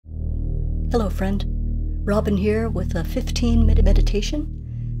Hello friend, Robin here with a 15-minute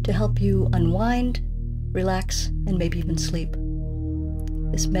meditation to help you unwind, relax, and maybe even sleep.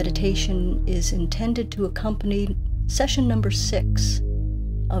 This meditation is intended to accompany session number 6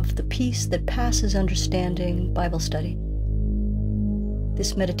 of the Peace That Passes Understanding Bible study.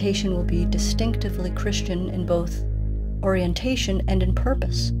 This meditation will be distinctively Christian in both orientation and in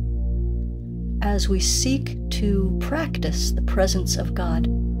purpose, as we seek to practice the presence of God.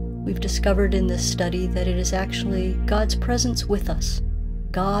 We've discovered in this study that it is actually God's presence with us,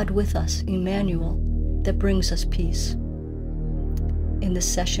 God with us, Emmanuel, that brings us peace. In this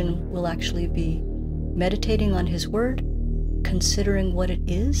session, we'll actually be meditating on His Word, considering what it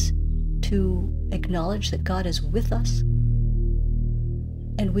is to acknowledge that God is with us,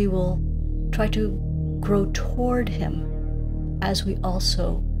 and we will try to grow toward Him as we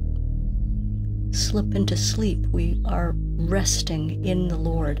also slip into sleep. We are resting in the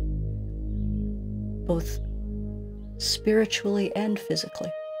Lord, both spiritually and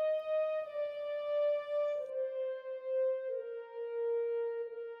physically.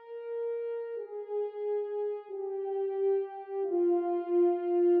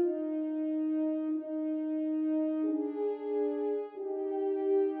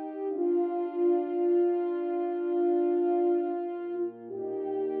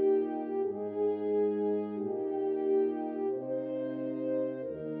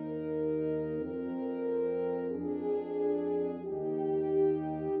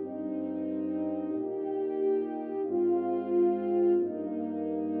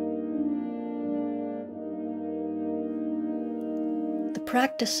 The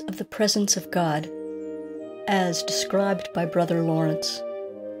practice of the presence of God, as described by Brother Lawrence,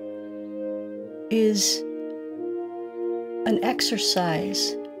 is an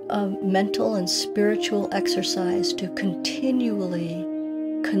exercise, a mental and spiritual exercise to continually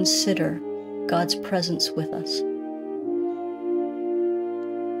consider God's presence with us.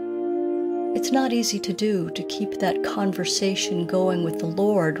 It's not easy to do, to keep that conversation going with the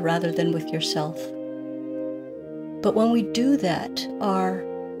Lord rather than with yourself. But when we do that, our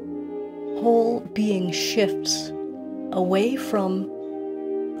whole being shifts away from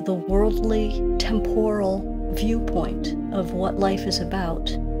the worldly, temporal viewpoint of what life is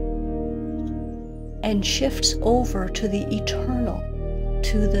about and shifts over to the eternal,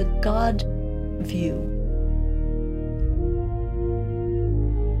 to the God view.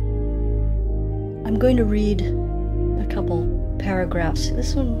 I'm going to read a couple paragraphs.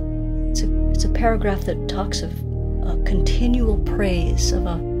 This one, it's a paragraph that talks of a continual praise of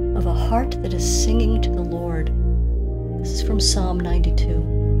a heart that is singing to the Lord. This is from Psalm 92.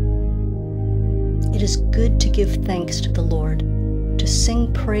 It is good to give thanks to the Lord, to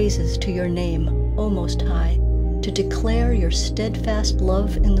sing praises to your name, O Most High, to declare your steadfast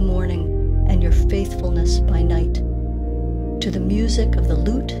love in the morning and your faithfulness by night, to the music of the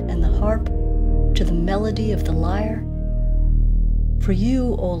lute and the harp, to the melody of the lyre. For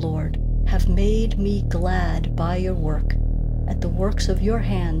you, O Lord, have made me glad by your work. At the works of your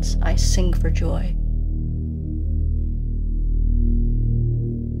hands I sing for joy.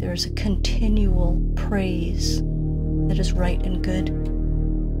 There is a continual praise that is right and good.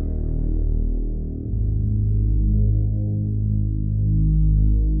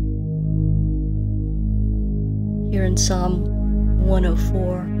 Here in Psalm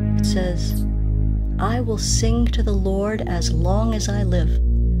 104, it says, I will sing to the Lord as long as I live.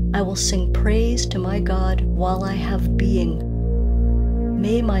 I will sing praise to my God while I have being.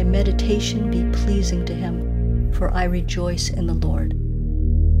 May my meditation be pleasing to Him, for I rejoice in the Lord.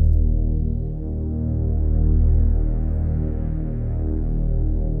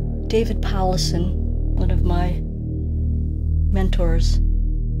 David Powlison, one of my mentors,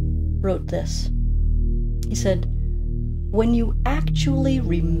 wrote this. He said, when you actually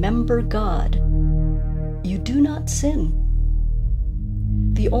remember God, you do not sin.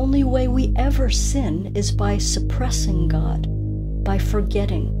 The only way we ever sin is by suppressing God, by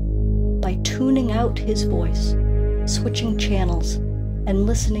forgetting, by tuning out His voice, switching channels, and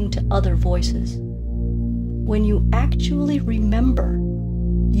listening to other voices. When you actually remember,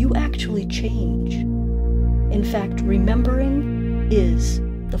 you actually change. In fact, remembering is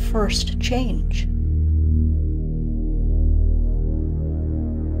the first change.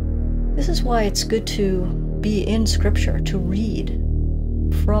 This is why it's good to be in Scripture, to read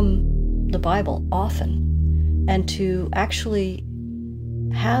from the Bible often, and to actually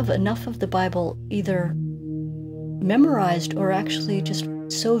have enough of the Bible either memorized or actually just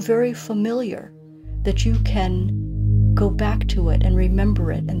so very familiar that you can go back to it and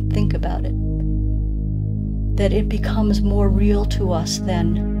remember it and think about it, that it becomes more real to us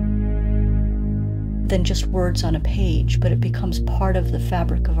than than just words on a page, but it becomes part of the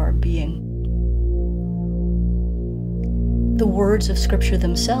fabric of our being. The words of Scripture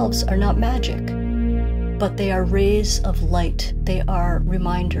themselves are not magic, but they are rays of light. They are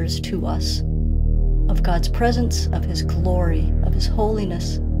reminders to us of God's presence, of His glory, of His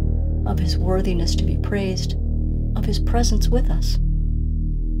holiness, of His worthiness to be praised, of His presence with us.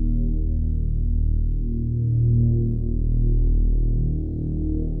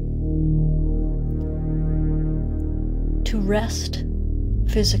 To rest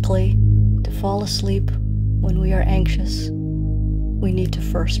physically, to fall asleep when we are anxious, we need to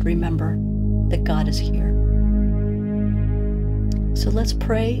first remember that God is here. So let's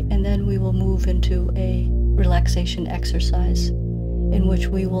pray, and then we will move into a relaxation exercise in which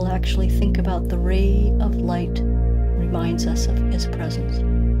we will actually think about the ray of light reminds us of His presence.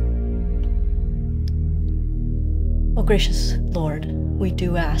 Oh, gracious Lord, we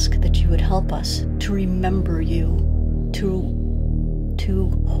do ask that you would help us to remember you, to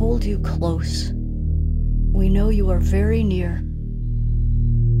hold you close. We know you are very near.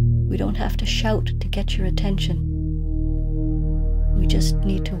 We don't have to shout to get your attention. We just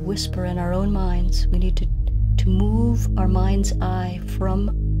need to whisper in our own minds. We need to move our mind's eye from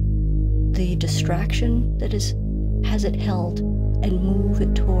the distraction that has it held and move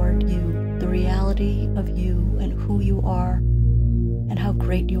it toward you, the reality of you and who you are and how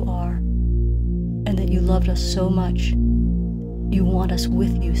great you are, and that you loved us so much. You want us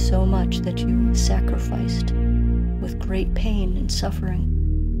with you so much that you sacrificed with great pain and suffering.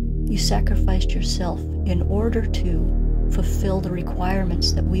 You sacrificed yourself in order to fulfill the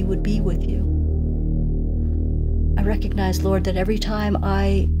requirements that we would be with you. I recognize, Lord, that every time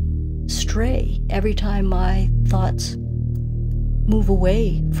I stray, every time my thoughts move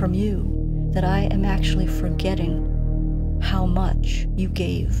away from you, that I am actually forgetting how much you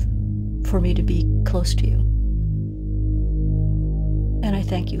gave for me to be close to you. And I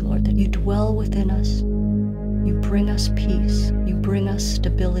thank you, Lord, that you dwell within us. You bring us peace. You bring us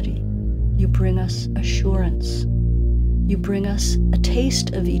stability. You bring us assurance. You bring us a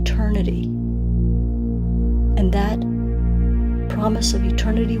taste of eternity. And that promise of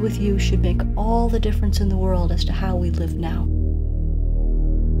eternity with you should make all the difference in the world as to how we live now.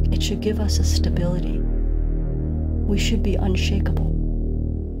 It should give us a stability. We should be unshakable.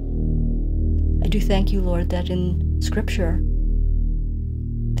 I do thank you, Lord, that in Scripture,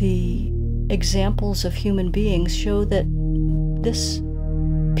 the examples of human beings show that this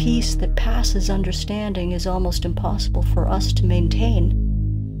peace that passes understanding is almost impossible for us to maintain,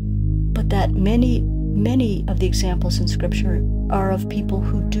 but that many of the examples in Scripture are of people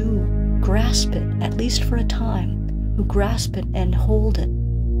who do grasp it, at least for a time, who grasp it and hold it.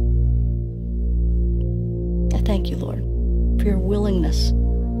 I thank you, Lord, for your willingness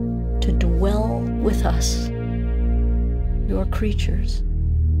to dwell with us, your creatures,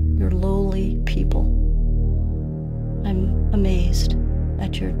 your lowly people. I'm amazed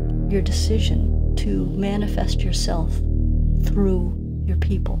at your decision to manifest yourself through your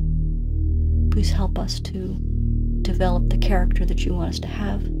people. Please help us to develop the character that you want us to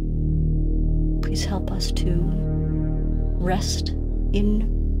have. Please help us to rest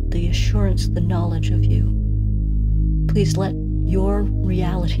in the assurance, the knowledge of you. Please let your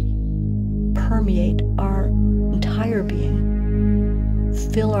reality permeate our entire being.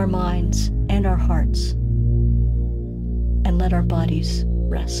 Fill our minds and our hearts, and let our bodies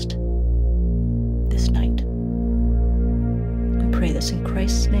rest this night. We pray this in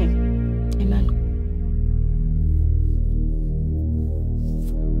Christ's name. Amen.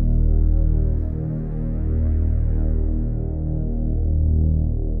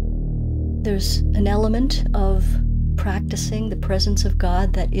 There's an element of practicing the presence of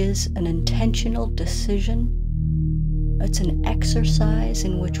God that is an intentional decision. It's an exercise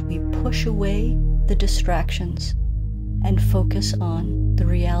in which we push away the distractions and focus on the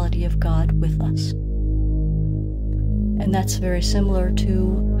reality of God with us. And that's very similar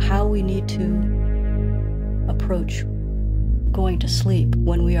to how we need to approach going to sleep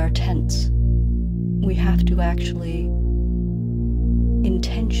when we are tense. We have to actually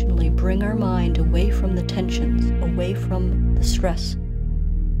intentionally bring our mind away from the tensions, away from the stress,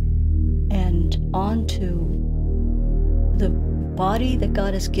 and onto the body that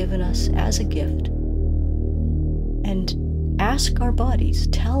God has given us as a gift, and ask our bodies,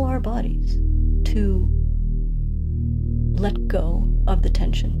 tell our bodies to let go of the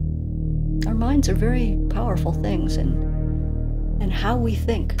tension. Our minds are very powerful things, and how we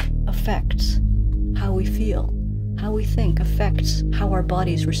think affects how we feel. How we think affects how our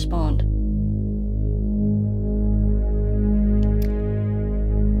bodies respond.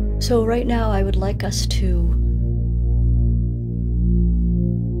 So right now I would like us to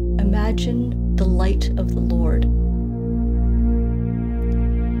imagine the light of the Lord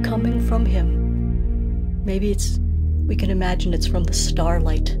coming from Him. Maybe we can imagine it's from the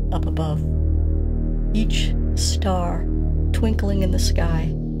starlight up above. Each star twinkling in the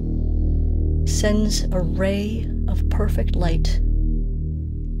sky sends a ray of perfect light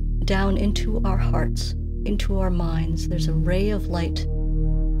down into our hearts, into our minds. There's a ray of light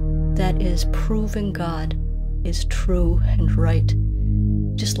that is proving God is true and right.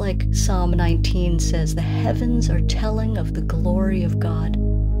 Just like Psalm 19 says, the heavens are telling of the glory of God.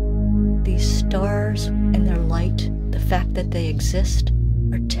 These stars and their light, the fact that they exist,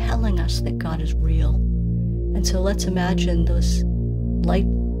 are telling us that God is real. And so let's imagine those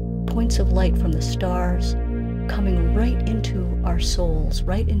points of light from the stars coming right into our souls,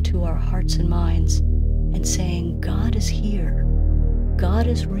 right into our hearts and minds, and saying, God is here. God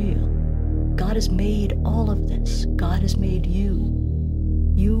is real. God has made all of this. God has made you.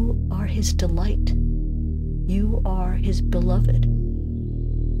 You are His delight. You are His beloved.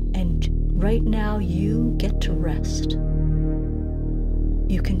 And right now you get to rest.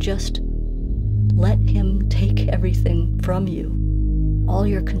 You can just let Him take everything from you, all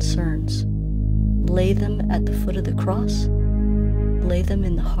your concerns. Lay them at the foot of the cross. Lay them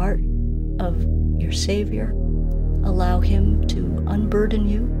in the heart of your Savior. Allow Him to unburden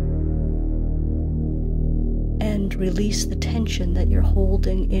you and release the tension that you're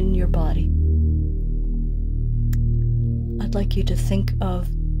holding in your body. I'd like you to think of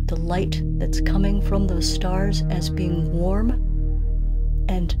the light that's coming from those stars as being warm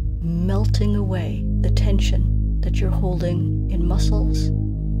and melting away the tension that you're holding in muscles,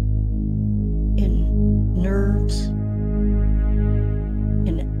 in nerves,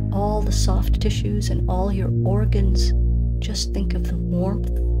 in all the soft tissues and all your organs. Just think of the warmth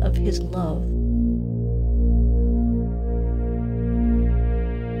of His love.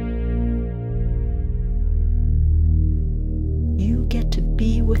 You get to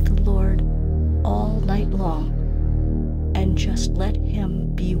be with the Lord all night long and just let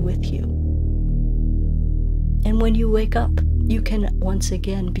Him be with you. And when you wake up, you can once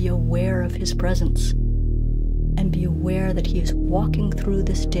again be aware of His presence and be aware that He is walking through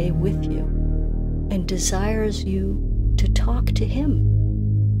this day with you and desires you to talk to Him.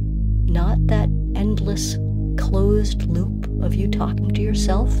 Not that endless closed loop of you talking to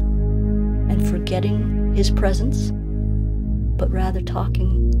yourself and forgetting His presence, but rather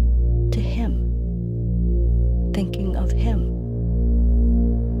talking to Him, thinking of Him.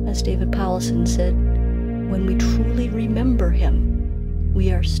 As David Powlison said, when we truly remember Him,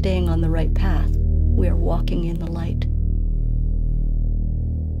 we are staying on the right path. We are walking in the light.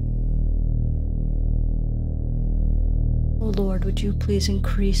 Oh Lord, would you please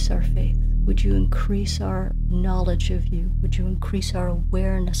increase our faith? Would you increase our knowledge of you? Would you increase our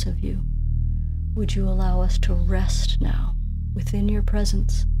awareness of you? Would you allow us to rest now within your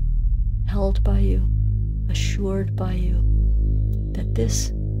presence, held by you, assured by you, that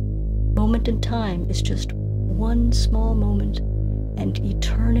this moment in time is just one small moment, and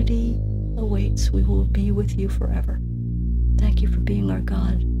eternity awaits. We will be with you forever. Thank you for being our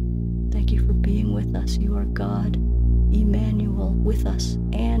God. Thank you for being with us. You are God, Emmanuel, with us,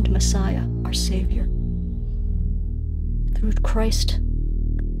 and Messiah, our Savior. Through Christ,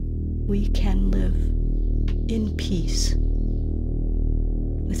 we can live in peace.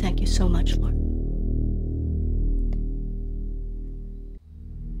 We thank you so much, Lord.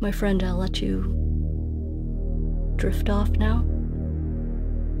 My friend, I'll let you drift off now,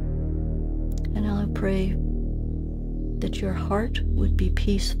 and I'll pray that your heart would be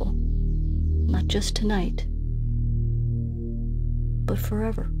peaceful, not just tonight, but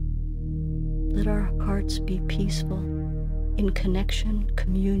forever. Let our hearts be peaceful in connection,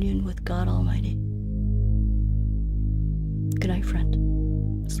 communion with God Almighty. Good night, friend.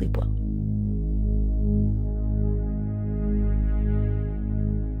 Sleep well.